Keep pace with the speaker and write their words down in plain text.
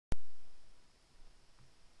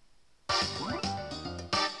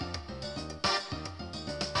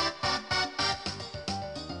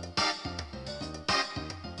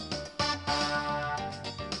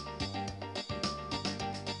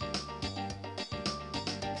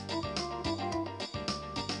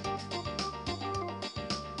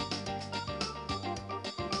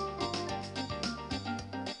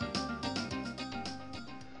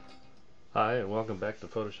Hi, and welcome back to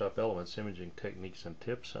Photoshop Elements Imaging Techniques and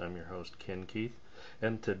Tips. I'm your host, Ken Keith,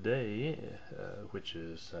 and today, which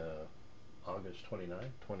is August 29,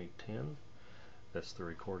 2010, that's the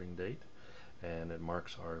recording date, and it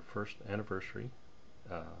marks our first anniversary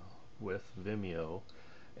with Vimeo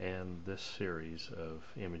and this series of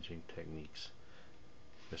imaging techniques,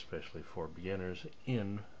 especially for beginners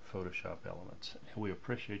in Photoshop Elements. And we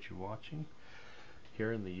appreciate you watching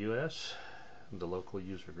here in the U.S., the local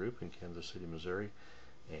user group in Kansas City, Missouri,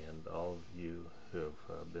 and all of you who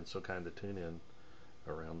have been so kind to tune in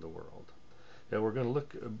around the world. Now we're going to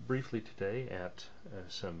look briefly today at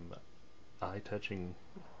some eye-touching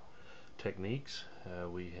techniques.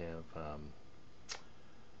 We have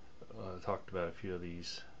talked about a few of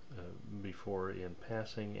these before in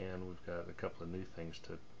passing, and we've got a couple of new things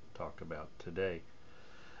to talk about today.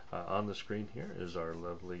 On the screen here is our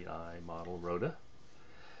lovely eye model, Rhoda.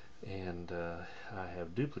 And I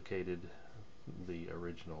have duplicated the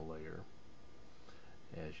original layer,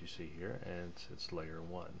 as you see here, and it's layer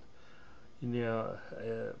 1. Now,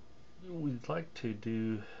 we'd like to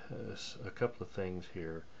do a couple of things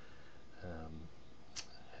here.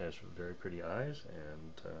 Has very pretty eyes,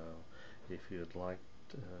 and if you'd like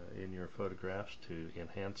in your photographs to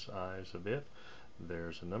enhance eyes a bit,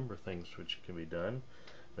 there's a number of things which can be done.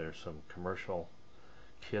 There's some commercial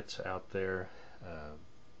kits out there.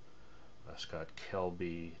 Scott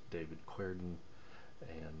Kelby, David Querden,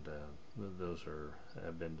 and those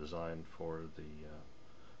have been designed for the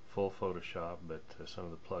full Photoshop, but some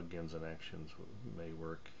of the plugins and actions may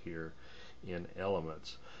work here in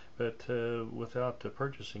Elements. But without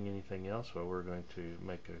purchasing anything else, well, we're going to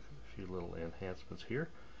make a few little enhancements here.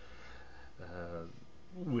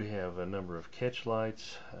 We have a number of catch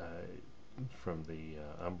lights from the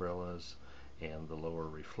umbrellas and the lower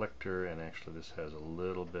reflector, and actually this has a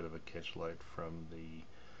little bit of a catch light from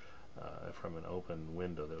an open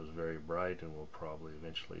window that was very bright, and we'll probably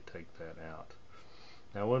eventually take that out.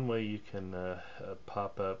 Now, one way you can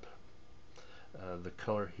pop up the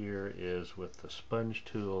color here is with the sponge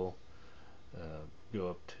tool. Go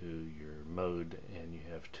up to your mode, and you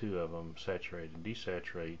have two of them, saturate and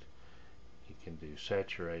desaturate. You can do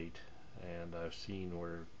saturate, and I've seen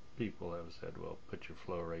where people have said, well, put your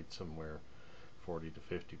flow rate somewhere 40 to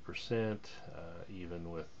 50%, even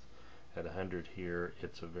with at 100 here,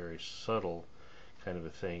 it's a very subtle kind of a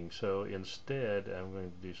thing. So instead, I'm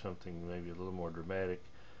going to do something maybe a little more dramatic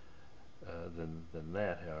than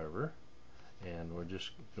that, however, and we're just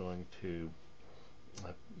going to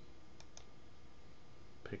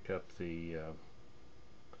pick up the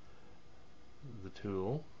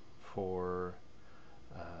tool for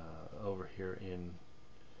over here in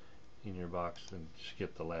your box, and just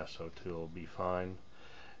get the lasso tool, be fine.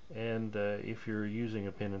 And if you're using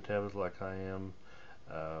a pen and tablet like I am,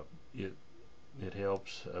 it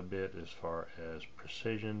helps a bit as far as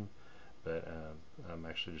precision, but I'm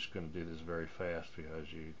actually just going to do this very fast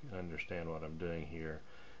because you understand what I'm doing here,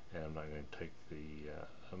 and I'm not going to take the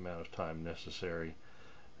amount of time necessary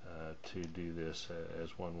to do this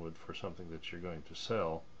as one would for something that you're going to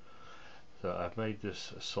sell. So I've made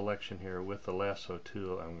this selection here with the lasso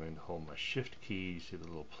tool. I'm going to hold my shift key. You see the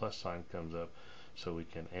little plus sign comes up, so we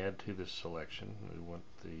can add to this selection. We want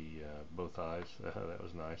the both eyes, that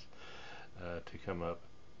was nice, to come up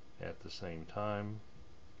at the same time.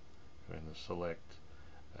 We're going to select,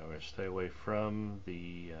 we're going to stay away from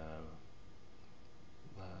the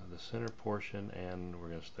center portion, and we're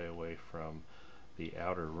going to stay away from the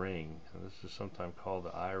outer ring. And this is sometimes called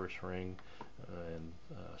the iris ring, and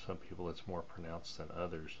some people it's more pronounced than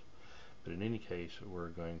others. But in any case, we're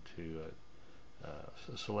going to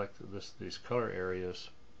select these color areas.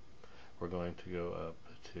 We're going to go up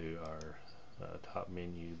to our top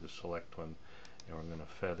menu, the select one, and we're going to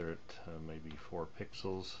feather it maybe 4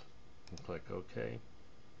 pixels, and click OK.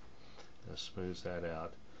 And smooth that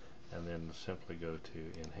out, and then simply go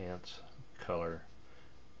to Enhance, Color,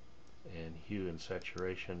 and Hue and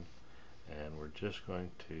Saturation, and we're just going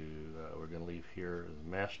to leave here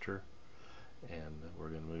as Master, and we're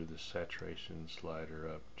going to move the saturation slider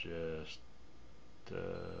up just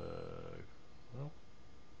well,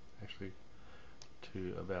 actually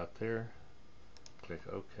to about there. Click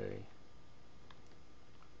OK.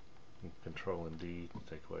 Control and D to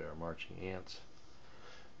take away our marching ants.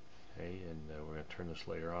 Okay, and we're going to turn this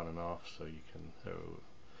layer on and off, so you can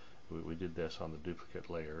we did this on the duplicate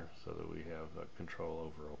layer so that we have control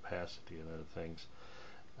over opacity and other things,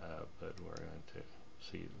 but we're going to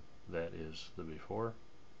see that is the before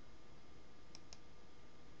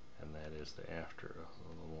and that is the after. A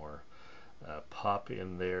little more pop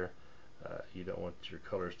in there. You don't want your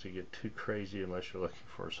colors to get too crazy unless you're looking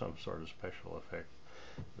for some sort of special effect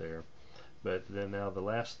there. But then now the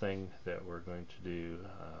last thing that we're going to do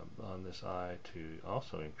on this eye to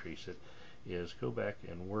also increase it is go back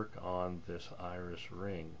and work on this iris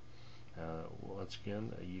ring. Once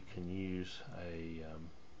again, you can use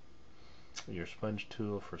your sponge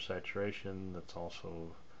tool for saturation. That's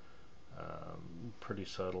also pretty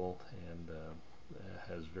subtle and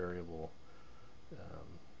has variable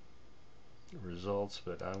results,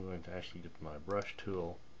 but I'm going to actually get my brush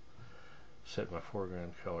tool, set my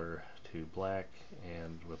foreground color to black,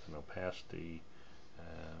 and with an opacity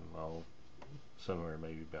somewhere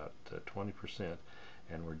maybe about 20%,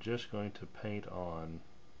 and we're just going to paint on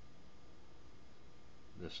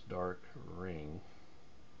this dark ring.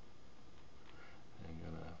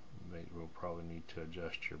 We'll probably need to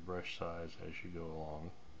adjust your brush size as you go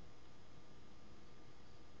along.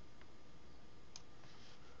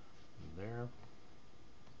 There.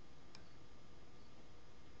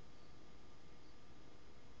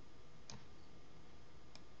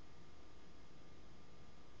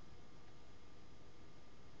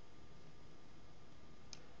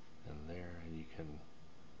 And there, and you can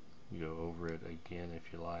go over it again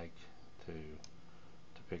if you like to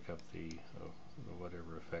pick up the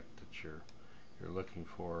whatever effect that you're looking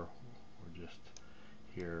for. We're just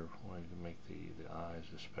here wanting to make the eyes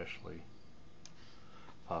especially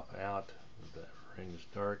pop out. The ring is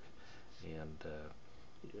dark, and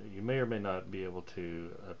you may or may not be able to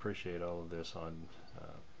appreciate all of this on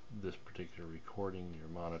this particular recording, your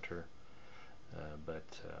monitor,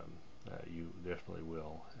 but you definitely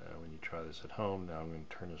will when you try this at home. Now I'm going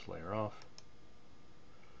to turn this layer off.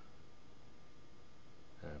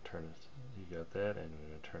 Turn it. You got that, and we're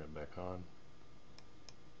going to turn it back on.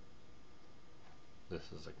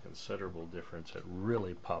 This is a considerable difference. It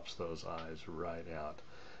really pops those eyes right out,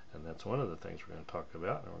 and that's one of the things we're going to talk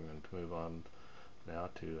about. And we're going to move on now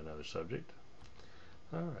to another subject.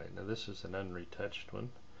 Alright, now this is an unretouched one.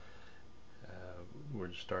 We're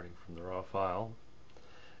just starting from the raw file,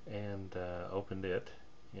 and opened it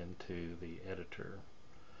into the editor.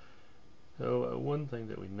 So one thing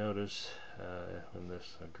that we notice when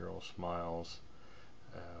this girl smiles,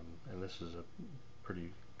 and this is a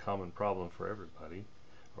pretty common problem for everybody,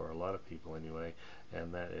 or a lot of people anyway,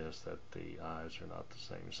 and that is that the eyes are not the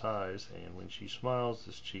same size, and when she smiles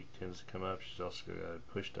this cheek tends to come up. She's also got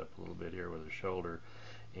it pushed up a little bit here with her shoulder,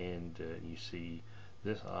 and you see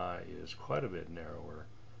this eye is quite a bit narrower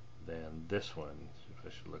than this one. If I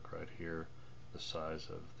should look right here, the size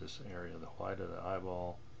of this area, the white of the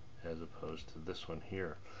eyeball, as opposed to this one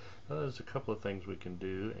here. Now, there's a couple of things we can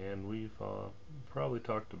do, and we've probably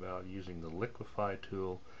talked about using the Liquify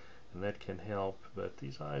tool, and that can help, but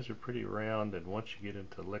these eyes are pretty round, and once you get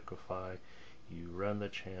into Liquify, you run the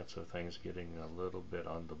chance of things getting a little bit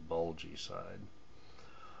on the bulgy side.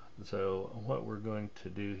 So what we're going to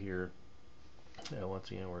do here,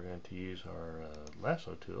 once again, we're going to use our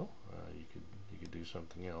lasso tool. You could do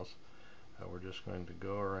something else. We're just going to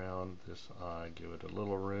go around this eye, give it a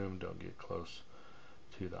little room, don't get close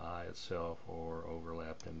to the eye itself or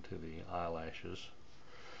overlap into the eyelashes.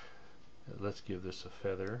 Let's give this a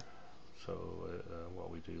feather, so what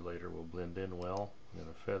we do later will blend in well. I'm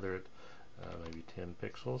going to feather it maybe 10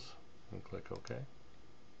 pixels and click OK.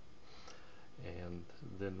 And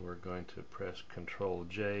then we're going to press Control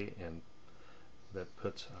J, and that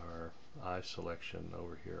puts our eye selection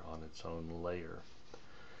over here on its own layer.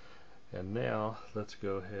 And now let's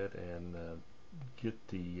go ahead and get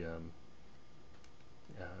the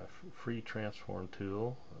free transform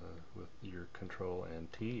tool with your Control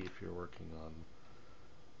and T if you're working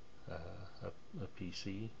on a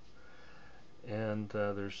PC. And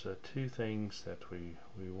there's two things that we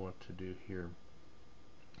want to do here.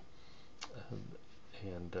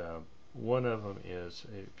 And one of them is,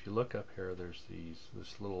 if you look up here, there's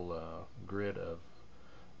this little grid of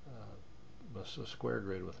a square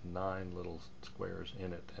grid with 9 little squares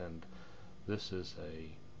in it, and this is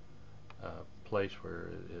a place where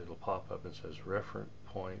it'll pop up and says reference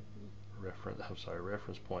point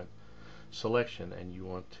selection, and you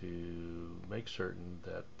want to make certain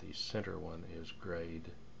that the center one is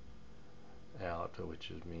grayed out,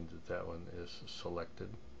 which means that one is selected.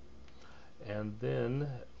 And then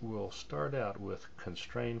we'll start out with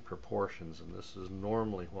constrained proportions, and this is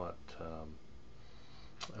normally what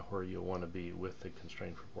where you'll want to be with the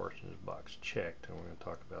constrained proportions box checked, and we're going to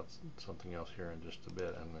talk about something else here in just a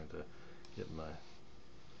bit. I'm going to get my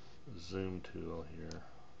zoom tool here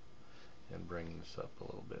and bring this up a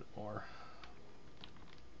little bit more.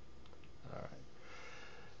 Alright,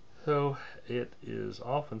 So it is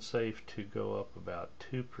often safe to go up about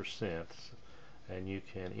 2%, and you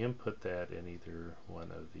can input that in either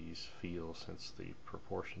one of these fields since the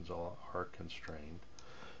proportions all are constrained.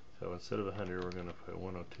 So instead of 100, we're going to put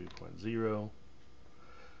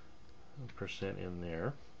 102.0% in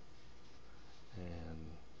there and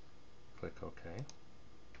click OK.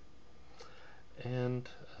 And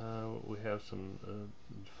we have some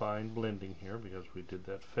fine blending here because we did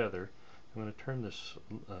that feather. I'm going to turn this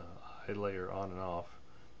eye layer on and off.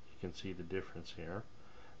 You can see the difference here.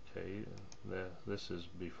 Okay, this is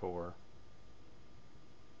before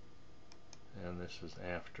and this is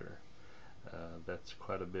after. That's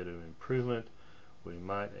quite a bit of improvement. We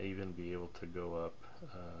might even be able to go up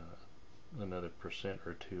another %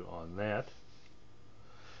 or two on that.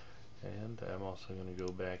 And I'm also going to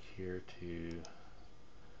go back here to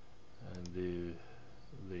do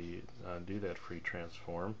that free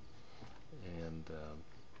transform, and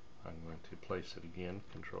I'm going to place it again,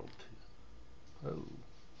 Control 2. Oh,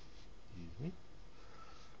 excuse me.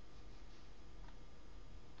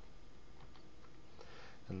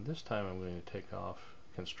 And this time I'm going to take off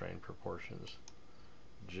constrained proportions.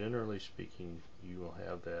 Generally speaking, you will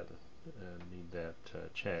have that need that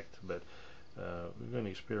checked, but we're going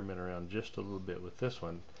to experiment around just a little bit with this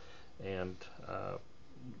one, and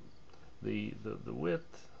the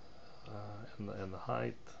width and the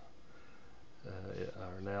height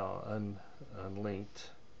are now unlinked.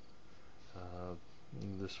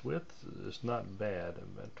 This width is not bad,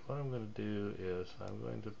 but what I'm going to do is I'm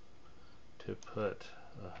going to put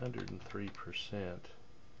 103%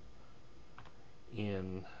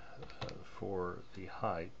 in for the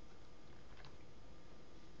height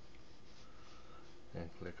and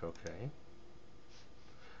click OK.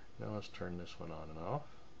 Now let's turn this one on and off.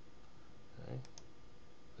 Okay,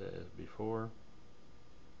 that is before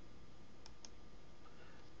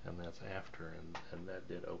and that's after, and that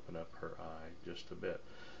did open up her eye just a bit.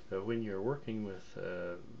 When you're working with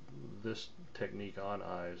this technique on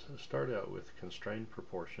eyes, start out with constrained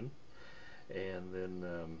proportion and then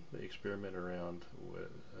experiment around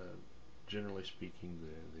with, generally speaking,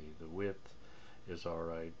 the width is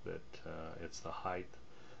alright, but it's the height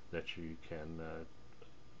that you can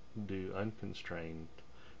do unconstrained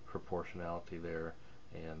proportionality there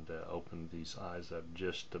and open these eyes up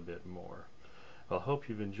just a bit more. Well, I hope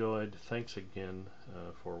you've enjoyed. Thanks again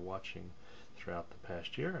for watching throughout the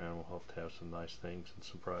past year, and we'll hope to have some nice things and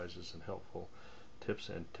surprises and helpful tips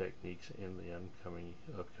and techniques in the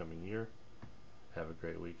upcoming year. Have a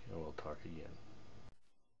great week, and we'll talk again.